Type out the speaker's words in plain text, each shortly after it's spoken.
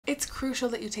It's crucial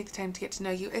that you take the time to get to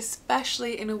know you,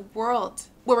 especially in a world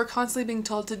where we're constantly being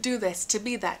told to do this, to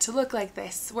be that, to look like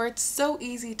this, where it's so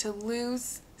easy to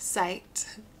lose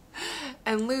sight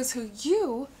and lose who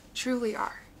you truly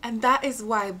are. And that is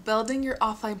why building your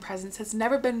offline presence has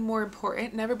never been more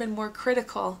important, never been more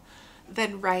critical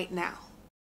than right now.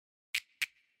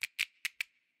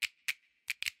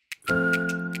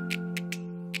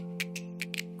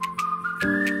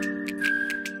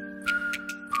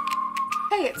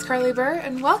 Hey, it's Carly Burr,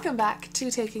 and welcome back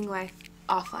to Taking Life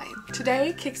Offline.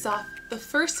 Today kicks off the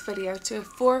first video to a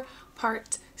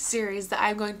 4-part series that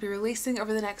I'm going to be releasing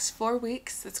over the next 4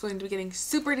 weeks. It's going to be getting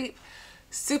super deep,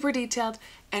 super detailed,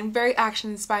 and very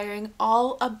action-inspiring,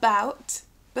 all about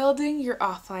building your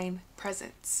offline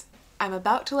presence. I'm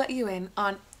about to let you in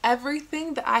on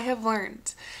everything that I have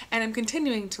learned, and I'm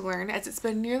continuing to learn, as it's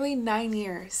been nearly 9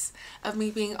 years of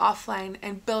me being offline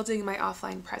and building my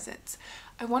offline presence.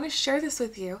 I want to share this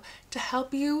with you to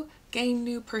help you gain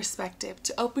new perspective,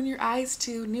 to open your eyes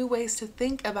to new ways to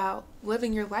think about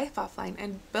living your life offline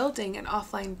and building an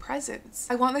offline presence.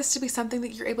 I want this to be something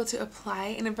that you're able to apply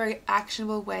in a very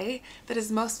actionable way that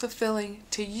is most fulfilling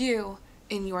to you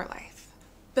in your life.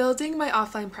 Building my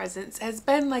offline presence has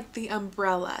been like the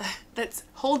umbrella that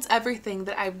holds everything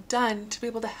that I've done to be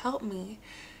able to help me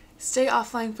stay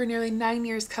offline for nearly 9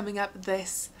 years coming up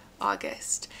this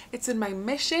August. It's been my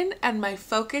mission and my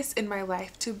focus in my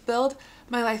life to build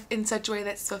my life in such a way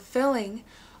that's fulfilling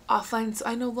offline, so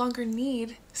I no longer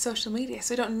need social media.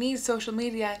 So I don't need social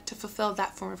media to fulfill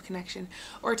that form of connection,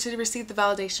 or to receive the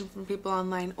validation from people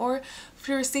online, or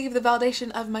to receive the validation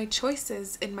of my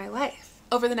choices in my life.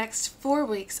 Over the next 4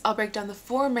 weeks, I'll break down the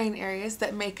 4 main areas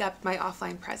that make up my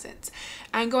offline presence.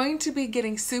 I'm going to be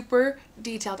getting super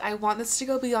detailed. I want this to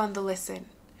go beyond the listen.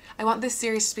 I want this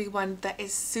series to be one that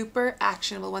is super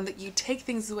actionable, one that you take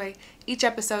things away each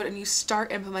episode and you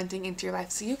start implementing into your life,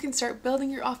 so you can start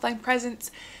building your offline presence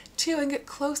too and get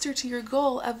closer to your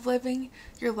goal of living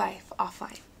your life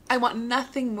offline. I want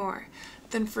nothing more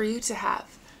than for you to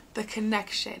have the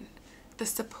connection, the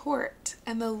support,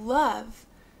 and the love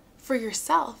for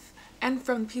yourself and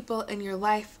from people in your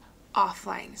life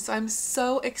offline. So I'm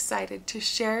so excited to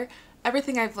share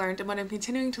everything I've learned and what I'm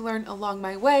continuing to learn along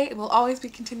my way, and will always be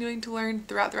continuing to learn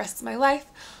throughout the rest of my life,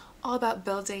 all about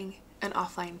building an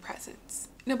offline presence.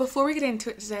 Now, before we get into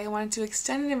it today, I wanted to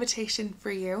extend an invitation for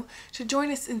you to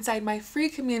join us inside my free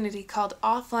community called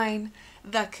Offline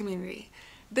the Community.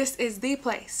 This is the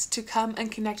place to come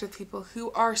and connect with people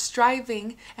who are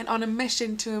striving and on a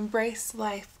mission to embrace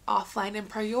life offline and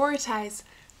prioritize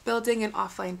building an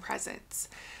offline presence.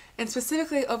 And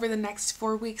specifically over the next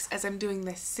 4 weeks, as I'm doing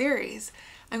this series,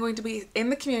 I'm going to be in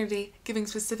the community giving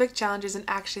specific challenges and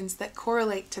actions that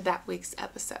correlate to that week's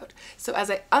episode. So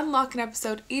as I unlock an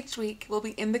episode each week, we'll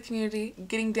be in the community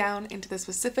getting down into the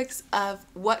specifics of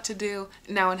what to do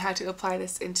now and how to apply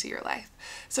this into your life.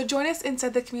 So join us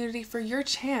inside the community for your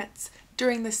chance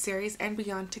during this series and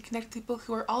beyond to connect with people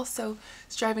who are also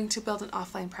striving to build an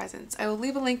offline presence. I will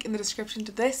leave a link in the description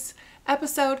to this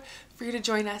episode for you to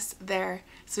join us there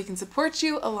so we can support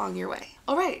you along your way.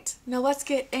 All right, now let's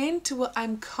get into what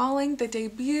I'm calling the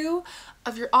debut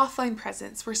of your offline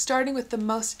presence. We're starting with the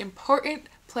most important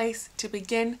place to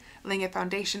begin laying a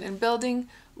foundation and building,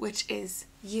 which is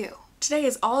you. Today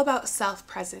is all about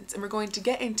self-presence, and we're going to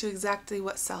get into exactly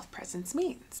what self-presence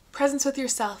means. Presence with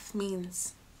yourself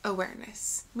means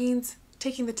awareness, means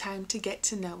taking the time to get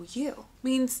to know you,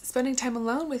 means spending time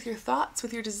alone with your thoughts,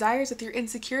 with your desires, with your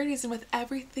insecurities, and with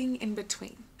everything in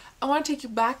between. I want to take you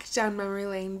back down memory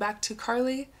lane, back to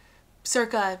Carly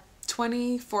circa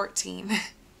 2014.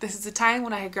 This is a time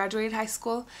when I had graduated high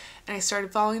school and I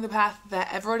started following the path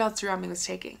that everyone else around me was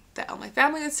taking, that all my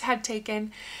family had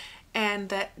taken, and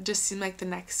that just seemed like the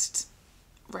next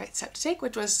right step to take,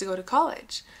 which was to go to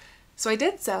college. So I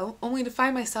did so, only to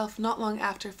find myself not long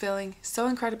after feeling so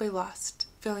incredibly lost,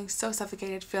 feeling so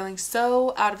suffocated, feeling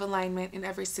so out of alignment in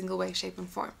every single way, shape, and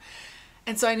form.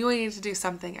 And so I knew I needed to do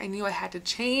something. I knew I had to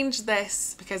change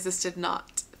this because this did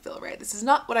not feel right. This is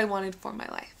not what I wanted for my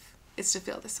life, is to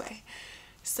feel this way.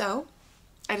 So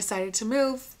I decided to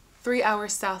move 3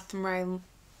 hours south from where I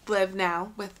live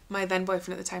now with my then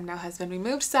boyfriend at the time, now husband. We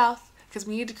moved south because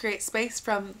we needed to create space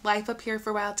from life up here for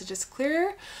a while to just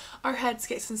clear our heads,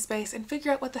 get some space, and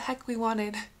figure out what the heck we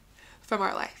wanted from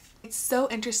our life. It's so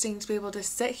interesting to be able to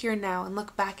sit here now and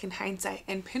look back in hindsight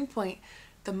and pinpoint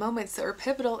the moments that were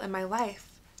pivotal in my life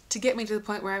to get me to the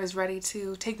point where I was ready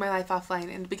to take my life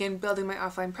offline and begin building my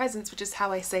offline presence, which is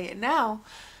how I say it now.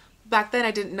 Back then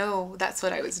I didn't know that's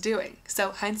what I was doing.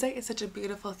 So hindsight is such a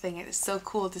beautiful thing. It is so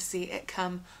cool to see it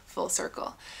come full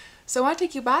circle. So I want to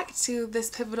take you back to this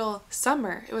pivotal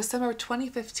summer. It was summer of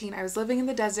 2015. I was living in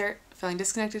the desert, feeling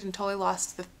disconnected and totally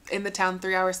lost in the town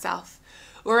 3 hours south,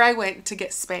 where I went to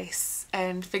get space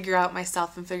and figure out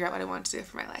myself and figure out what I wanted to do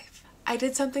for my life. I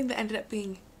did something that ended up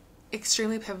being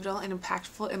extremely pivotal and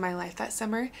impactful in my life that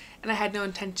summer, and I had no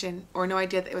intention or no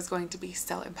idea that it was going to be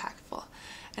so impactful.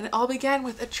 And it all began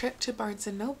with a trip to Barnes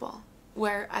 & Noble,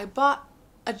 where I bought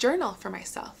a journal for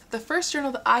myself. The first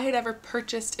journal that I had ever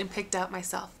purchased and picked out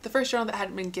myself. The first journal that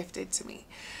hadn't been gifted to me.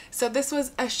 So this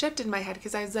was a shift in my head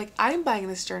because I was like, I'm buying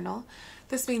this journal.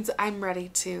 This means that I'm ready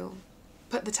to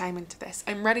put the time into this.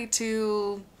 I'm ready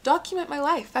to document my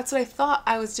life. That's what I thought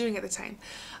I was doing at the time.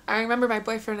 I remember my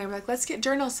boyfriend and I were like, let's get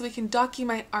journals so we can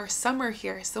document our summer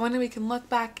here. So one day we can look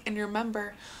back and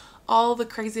remember all the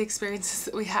crazy experiences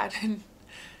that we had and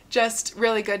just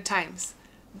really good times.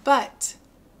 But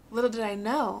little did I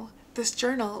know, this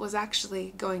journal was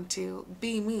actually going to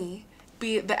be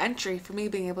the entry for me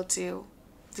being able to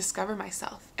discover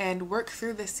myself and work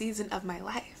through this season of my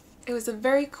life. It was a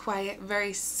very quiet,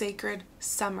 very sacred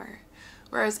summer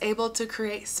where I was able to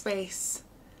create space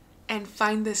and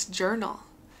find this journal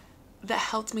that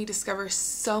helped me discover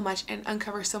so much and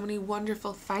uncover so many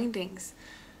wonderful findings.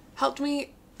 Helped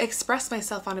me express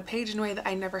myself on a page in a way that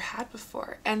I never had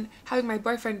before. And having my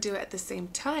boyfriend do it at the same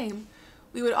time,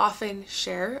 we would often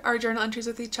share our journal entries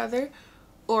with each other,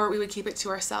 or we would keep it to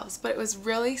ourselves. But it was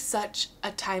really such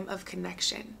a time of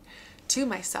connection to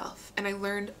myself, and I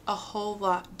learned a whole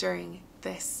lot during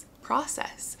this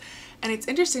process. And it's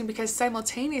interesting because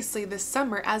simultaneously this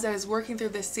summer, as I was working through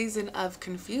this season of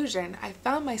confusion, I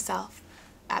found myself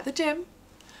at the gym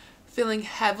feeling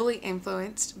heavily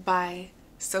influenced by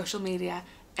social media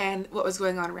and what was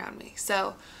going on around me.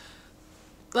 So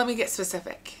let me get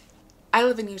specific. I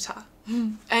live in Utah.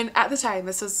 And at the time,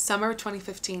 this was summer of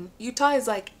 2015, Utah is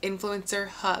like influencer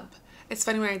hub. It's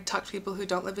funny when I talk to people who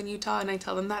don't live in Utah and I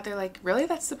tell them that, they're like, really?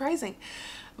 That's surprising.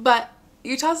 But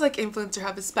Utah's like influencer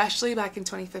hub, especially back in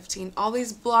 2015. All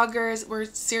these bloggers were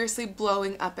seriously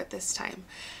blowing up at this time.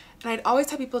 And I'd always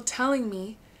have people telling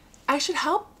me I should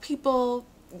help people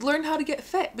learn how to get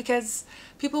fit because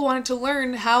people wanted to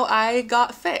learn how I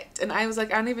got fit. And I was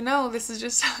like, I don't even know. This is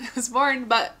just how I was born,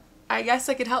 but I guess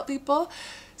I could help people.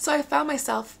 So I found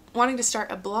myself wanting to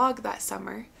start a blog that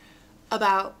summer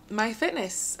about my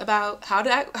fitness, about how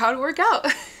to work out.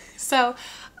 So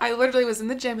I literally was in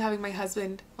the gym having my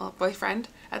husband, well, boyfriend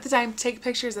at the time, take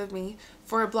pictures of me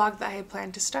for a blog that I had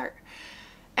planned to start.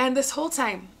 And this whole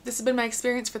time, this has been my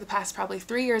experience for the past probably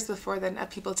 3 years before then,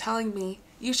 of people telling me,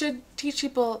 you should teach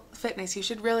people fitness, you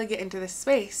should really get into this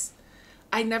space.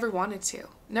 I never wanted to.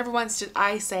 Never once did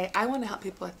I say, I want to help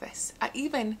people with this. I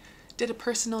even did a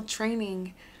personal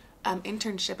training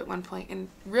internship at one point and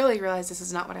really realized this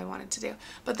is not what I wanted to do.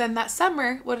 But then that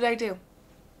summer, what did I do?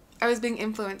 I was being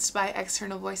influenced by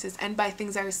external voices and by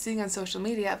things I was seeing on social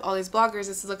media of all these bloggers.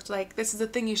 This looked like this is the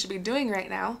thing you should be doing right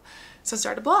now, so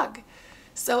start a blog.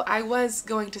 So I was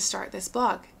going to start this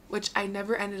blog, which I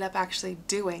never ended up actually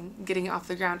doing, getting it off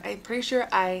the ground. I'm pretty sure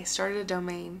I started a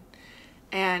domain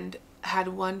and had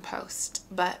one post,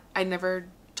 but I never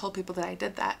told people that I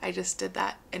did that. I just did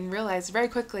that and realized very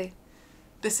quickly,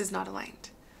 this is not aligned.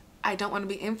 I don't want to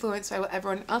be influenced by what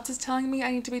everyone else is telling me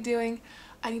I need to be doing.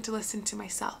 I need to listen to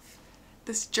myself.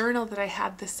 This journal that I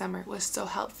had this summer was so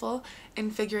helpful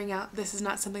in figuring out this is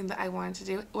not something that I wanted to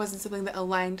do. It wasn't something that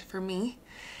aligned for me.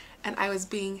 And I was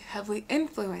being heavily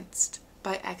influenced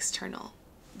by external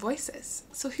voices.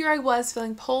 So here I was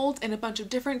feeling pulled in a bunch of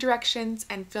different directions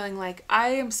and feeling like I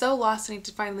am so lost. I need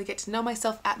to finally get to know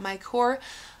myself at my core,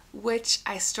 which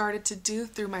I started to do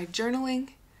through my journaling,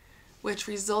 which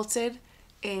resulted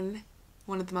in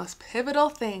one of the most pivotal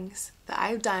things that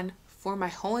I've done for my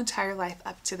whole entire life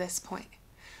up to this point,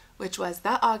 which was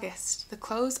that August, the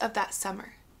close of that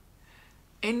summer.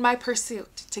 In my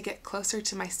pursuit to get closer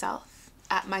to myself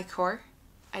at my core,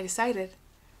 I decided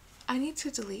I need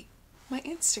to delete my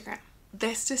Instagram.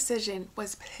 This decision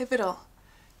was pivotal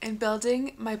in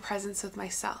building my presence with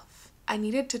myself. I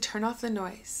needed to turn off the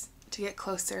noise to get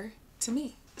closer to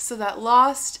me. So that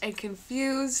lost and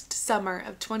confused summer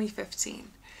of 2015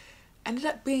 ended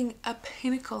up being a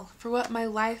pinnacle for what my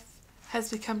life has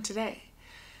become today,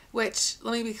 which,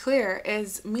 let me be clear,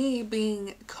 is me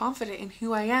being confident in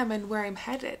who I am and where I'm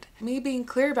headed. Me being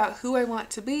clear about who I want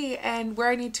to be and where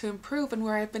I need to improve and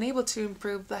where I've been able to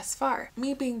improve thus far.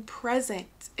 Me being present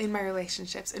in my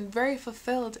relationships and very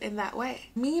fulfilled in that way.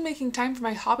 Me making time for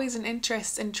my hobbies and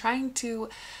interests and trying to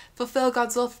fulfill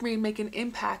God's will for me and make an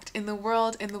impact in the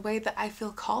world in the way that I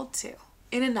feel called to.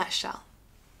 In a nutshell,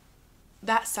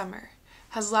 that summer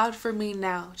has allowed for me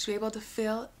now to be able to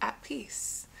feel at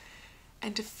peace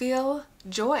and to feel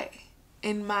joy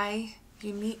in my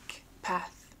unique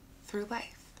path through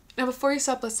life. Now, before you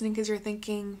stop listening because you're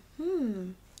thinking,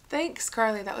 thanks,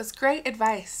 Carly, that was great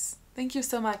advice. Thank you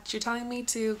so much. You're telling me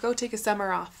to go take a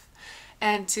summer off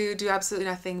and to do absolutely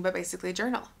nothing but basically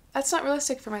journal. That's not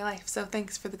realistic for my life, so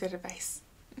thanks for the good advice.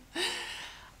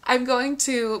 I'm going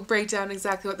to break down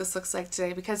exactly what this looks like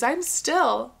today because I'm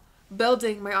still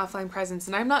building my offline presence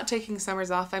and I'm not taking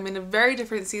summers off. I'm in a very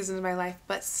different season of my life,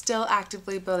 but still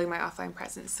actively building my offline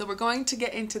presence. So we're going to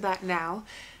get into that now,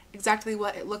 exactly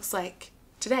what it looks like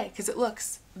today, because it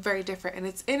looks very different and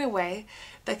it's in a way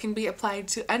that can be applied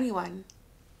to anyone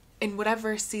in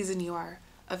whatever season you are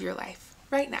of your life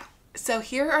right now. So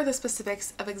here are the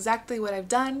specifics of exactly what I've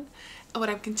done and what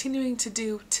I'm continuing to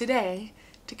do today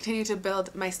to continue to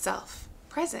build my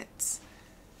self-presence.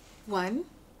 1,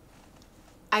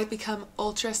 I become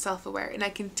ultra self-aware and I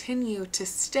continue to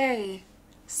stay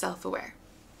self-aware.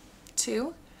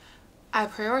 2, I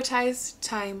prioritize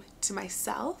time to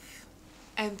myself.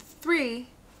 And 3,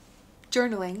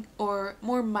 journaling or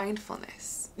more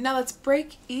mindfulness. Now let's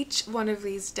break each one of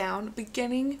these down,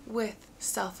 beginning with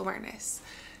self-awareness.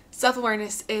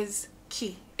 Self-awareness is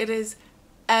key. It is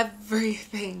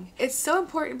everything. It's so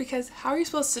important because how are you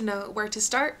supposed to know where to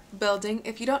start building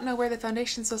if you don't know where the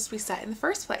foundation is supposed to be set in the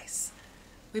first place?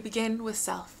 We begin with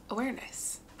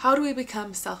self-awareness. How do we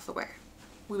become self-aware?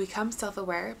 We become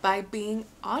self-aware by being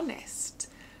honest,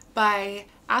 by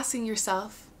asking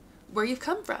yourself where you've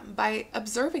come from, by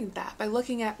observing that, by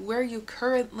looking at where you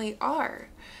currently are,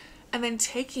 and then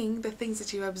taking the things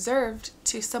that you observed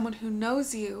to someone who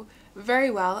knows you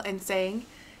very well and saying,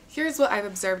 here's what I've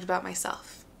observed about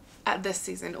myself at this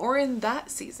season or in that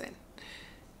season.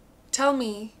 Tell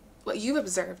me what you've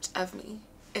observed of me,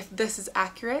 if this is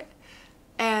accurate,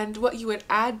 and what you would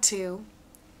add to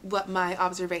what my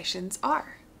observations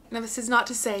are. Now, this is not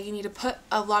to say you need to put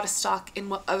a lot of stock in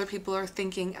what other people are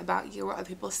thinking about you or other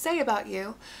people say about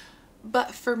you,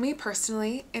 but for me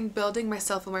personally, in building my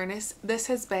self-awareness, this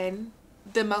has been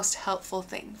the most helpful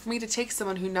thing for me to take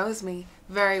someone who knows me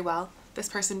very well, this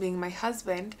person being my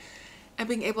husband, and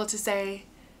being able to say,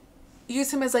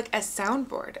 use him as like a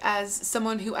soundboard, as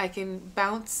someone who I can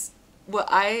bounce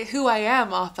who I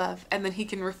am off of, and then he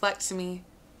can reflect to me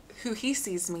who he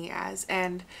sees me as,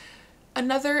 and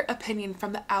another opinion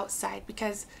from the outside,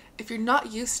 because if you're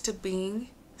not used to being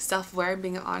self-aware and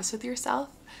being honest with yourself,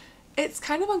 it's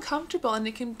kind of uncomfortable and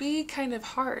it can be kind of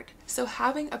hard. So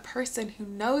having a person who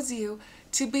knows you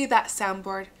to be that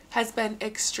soundboard has been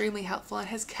extremely helpful and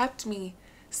has kept me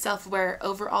self-aware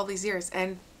over all these years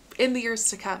and in the years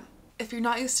to come. If you're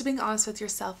not used to being honest with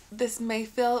yourself, this may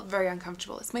feel very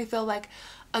uncomfortable. This may feel like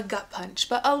a gut punch,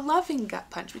 but a loving gut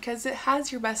punch because it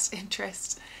has your best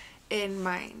interest in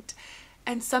mind.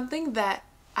 And something that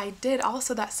I did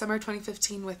also that summer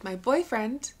 2015 with my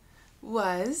boyfriend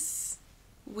was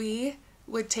we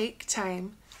would take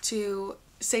time to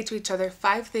say to each other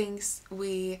 5 things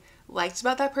we liked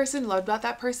about that person, loved about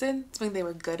that person, something they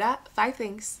were good at, 5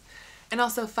 things, and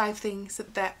also 5 things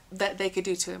that they could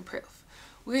do to improve.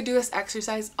 We would do this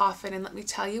exercise often, and let me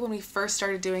tell you, when we first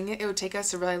started doing it, it would take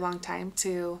us a really long time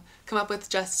to come up with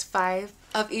just 5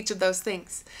 of each of those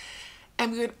things.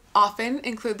 And we would often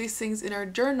include these things in our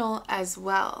journal as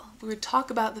well. We would talk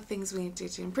about the things we need to do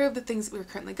to improve, the things that we were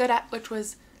currently good at, which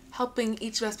was helping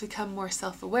each of us become more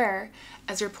self-aware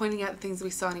as we're pointing out the things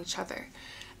we saw in each other.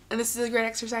 And this is a great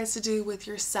exercise to do with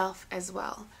yourself as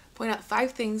well. Point out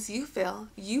 5 things you feel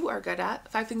you are good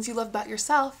at, 5 things you love about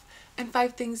yourself, and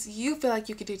 5 things you feel like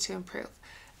you could do to improve.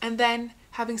 And then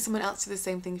having someone else do the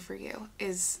same thing for you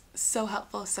is so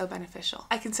helpful, so beneficial.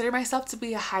 I consider myself to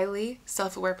be a highly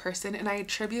self-aware person, and I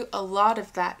attribute a lot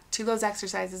of that to those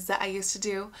exercises that I used to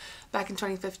do back in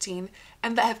 2015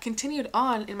 and that have continued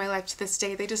on in my life to this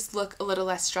day. They just look a little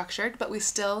less structured, but we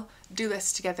still do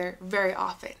this together very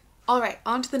often. Alright,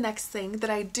 on to the next thing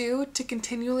that I do to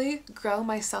continually grow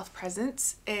my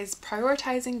self-presence is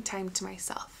prioritizing time to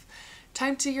myself.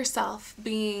 Time to yourself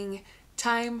being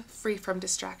time free from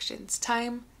distractions,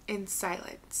 time in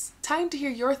silence, time to hear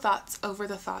your thoughts over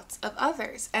the thoughts of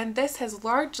others. And this has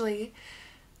largely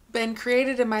been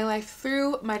created in my life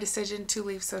through my decision to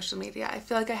leave social media. I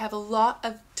feel like I have a lot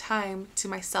of time to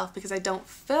myself because I don't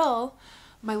fill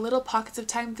my little pockets of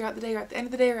time throughout the day or at the end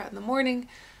of the day or out in the morning.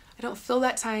 I don't fill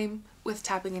that time with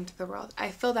tapping into the world. I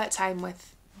fill that time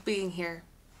with being here,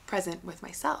 present with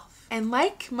myself. And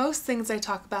like most things I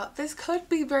talk about, this could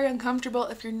be very uncomfortable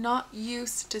if you're not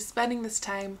used to spending this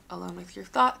time alone with your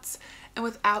thoughts and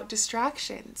without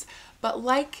distractions. But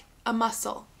like a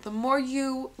muscle, the more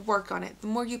you work on it, the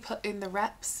more you put in the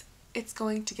reps, it's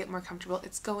going to get more comfortable.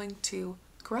 It's going to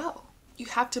grow. you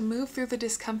have to move through the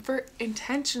discomfort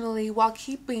intentionally while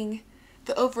keeping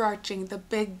the overarching, the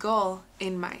big goal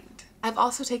in mind. I've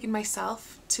also taken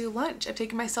myself to lunch. I've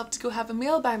taken myself to go have a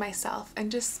meal by myself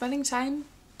and just spending time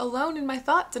alone in my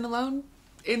thoughts and alone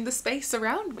in the space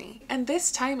around me. And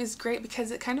this time is great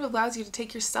because it kind of allows you to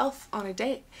take yourself on a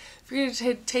date. For you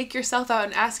to take yourself out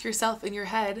and ask yourself in your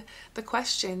head the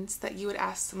questions that you would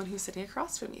ask someone who's sitting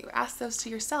across from you. Ask those to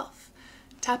yourself.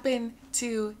 Tap in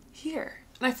to here.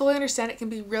 And I fully understand it can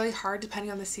be really hard,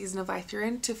 depending on the season of life you're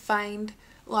in, to find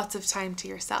lots of time to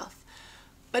yourself.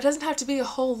 But it doesn't have to be a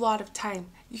whole lot of time.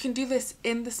 You can do this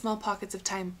in the small pockets of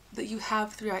time that you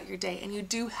have throughout your day, and you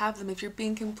do have them if you're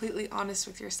being completely honest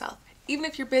with yourself. Even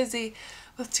if you're busy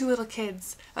with 2 little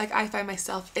kids, like I find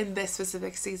myself in this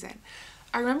specific season.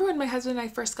 I remember when my husband and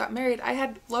I first got married, I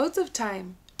had loads of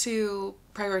time to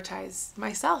prioritize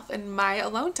myself and my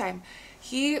alone time.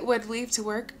 He would leave to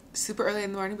work super early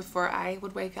in the morning before I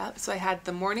would wake up, so I had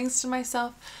the mornings to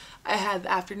myself. I had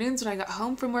the afternoons when I got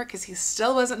home from work because he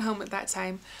still wasn't home at that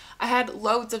time. I had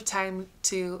loads of time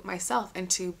to myself and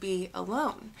to be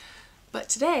alone. But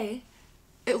today,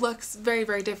 it looks very,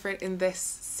 very different in this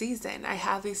season. I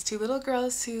have these 2 little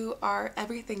girls who are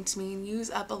everything to me and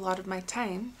use up a lot of my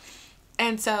time.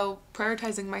 And so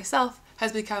prioritizing myself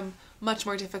has become much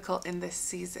more difficult in this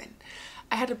season.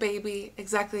 I had a baby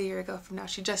exactly a year ago from now.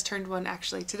 She just turned 1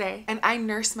 actually today. And I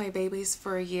nursed my babies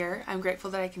for a year. I'm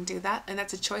grateful that I can do that. And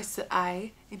that's a choice that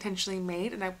I intentionally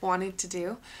made and I wanted to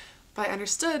do. But I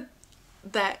understood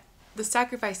that the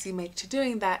sacrifice you make to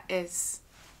doing that is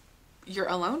your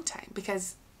alone time.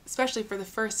 Because especially for the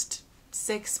first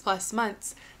 6+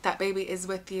 months, that baby is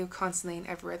with you constantly and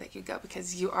everywhere that you go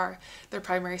because you are their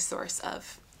primary source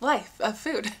of life, of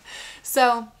food.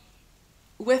 So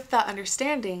with that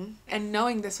understanding and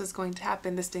knowing this was going to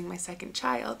happen, this being my second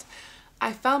child,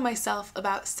 I found myself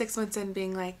about 6 months in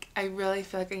being like, I really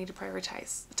feel like I need to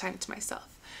prioritize the time to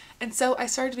myself. And so I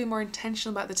started to be more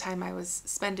intentional about the time I was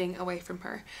spending away from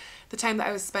her, the time that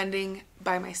I was spending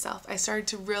by myself. I started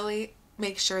to really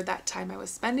make sure that time I was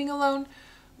spending alone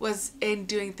was in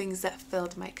doing things that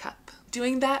filled my cup.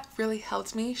 Doing that really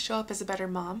helped me show up as a better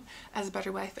mom, as a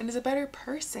better wife, and as a better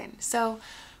person. So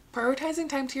prioritizing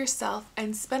time to yourself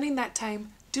and spending that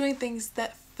time doing things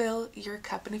that fill your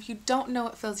cup. And if you don't know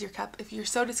what fills your cup, if you're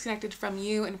so disconnected from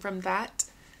you and from that,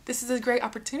 this is a great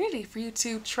opportunity for you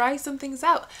to try some things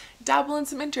out. Dabble in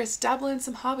some interests, dabble in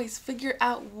some hobbies, figure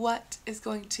out what is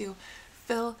going to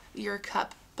fill your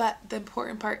cup. But the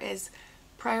important part is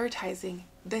prioritizing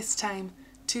this time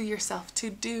to yourself, to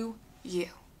do you.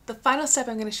 The final step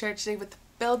I'm going to share today with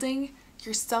building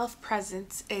your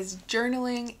self-presence is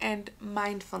journaling and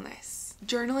mindfulness.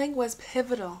 Journaling was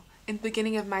pivotal in the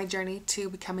beginning of my journey to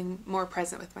becoming more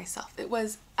present with myself. It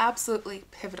was absolutely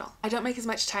pivotal. I don't make as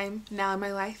much time now in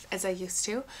my life as I used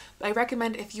to, but I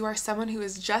recommend if you are someone who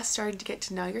is just starting to get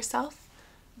to know yourself,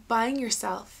 buying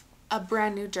yourself a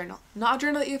brand new journal. Not a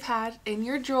journal that you've had in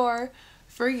your drawer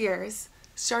for years,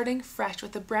 starting fresh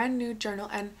with a brand new journal,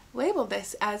 and label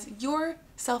this as your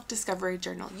self-discovery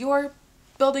journal. You're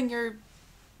building your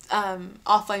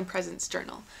offline presence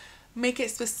journal. Make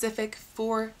it specific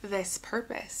for this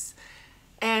purpose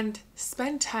and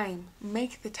spend time,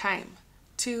 make the time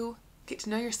to get to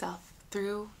know yourself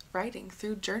through writing,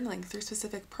 through journaling, through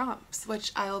specific prompts,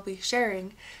 which I will be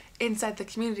sharing inside the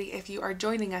community if you are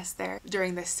joining us there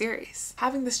during this series.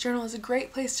 Having this journal is a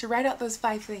great place to write out those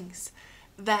 5 things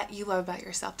that you love about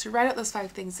yourself, to write out those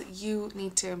 5 things that you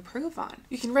need to improve on.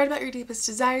 You can write about your deepest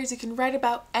desires. You can write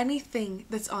about anything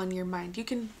that's on your mind. You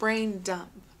can brain dump.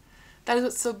 That is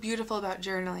what's so beautiful about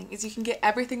journaling, is you can get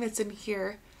everything that's in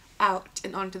here out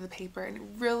and onto the paper, and it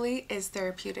really is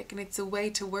therapeutic, and it's a way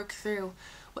to work through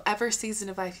whatever season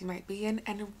of life you might be in,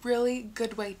 and a really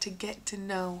good way to get to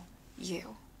know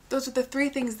you. Those are the 3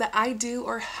 things that I do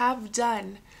or have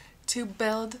done to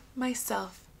build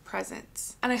myself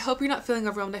presence. And I hope you're not feeling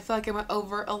overwhelmed. I feel like I went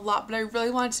over a lot, but I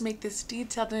really wanted to make this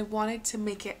detailed and I wanted to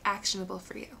make it actionable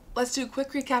for you. Let's do a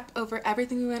quick recap over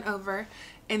everything we went over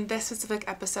in this specific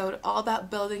episode, all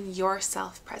about building your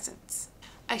self-presence.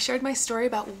 I shared my story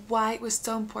about why it was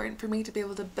so important for me to be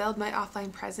able to build my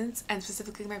offline presence, and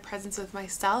specifically my presence with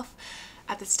myself,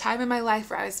 at this time in my life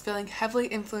where I was feeling heavily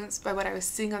influenced by what I was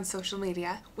seeing on social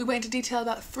media. We went into detail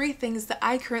about 3 things that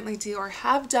I currently do or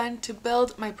have done to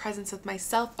build my presence with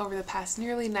myself over the past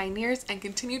nearly 9 years and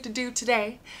continue to do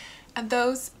today. And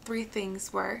those 3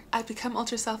 things were: I become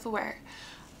ultra self-aware,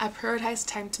 I prioritized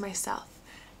time to myself,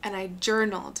 and I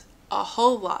journaled a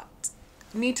whole lot.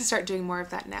 Need to start doing more of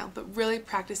that now, but really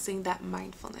practicing that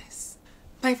mindfulness.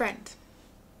 My friend,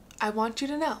 I want you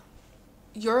to know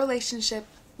your relationship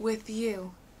with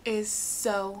you is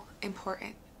so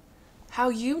important. How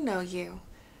you know you,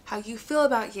 how you feel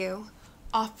about you,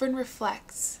 often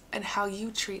reflects in how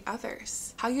you treat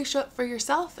others, how you show up for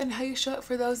yourself, and how you show up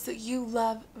for those that you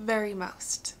love very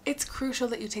most. It's crucial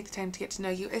that you take the time to get to know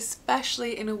you,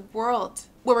 especially in a world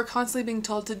where we're constantly being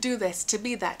told to do this, to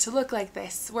be that, to look like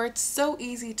this, where it's so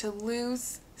easy to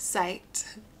lose sight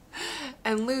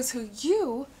and lose who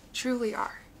you truly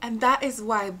are. And that is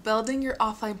why building your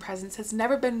offline presence has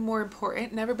never been more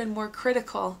important, never been more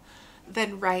critical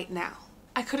than right now.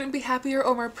 I couldn't be happier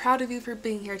or more proud of you for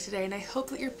being here today, and I hope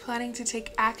that you're planning to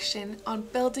take action on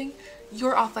building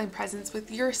your offline presence with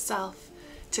yourself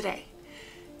today.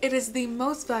 It is the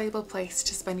most valuable place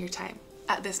to spend your time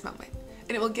at this moment,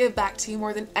 and it will give back to you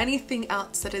more than anything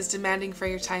else that is demanding for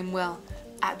your time will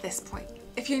at this point.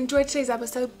 If you enjoyed today's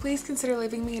episode, please consider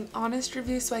leaving me an honest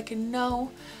review so I can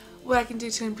know what I can do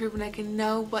to improve and I can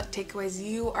know what takeaways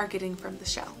you are getting from the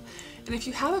show. And if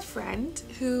you have a friend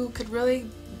who could really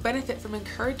benefit from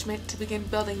encouragement to begin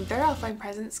building their offline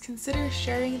presence, consider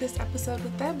sharing this episode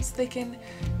with them so they can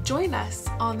join us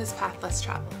on this path less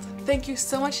traveled. Thank you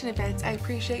so much in advance. I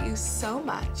appreciate you so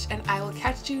much, and I will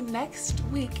catch you next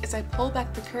week as I pull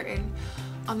back the curtain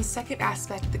on the second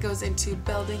aspect that goes into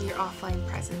building your offline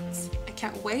presence. I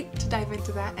can't wait to dive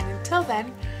into that, and until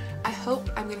then, I hope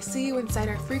I'm going to see you inside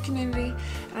our free community,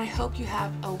 and I hope you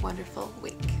have a wonderful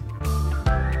week.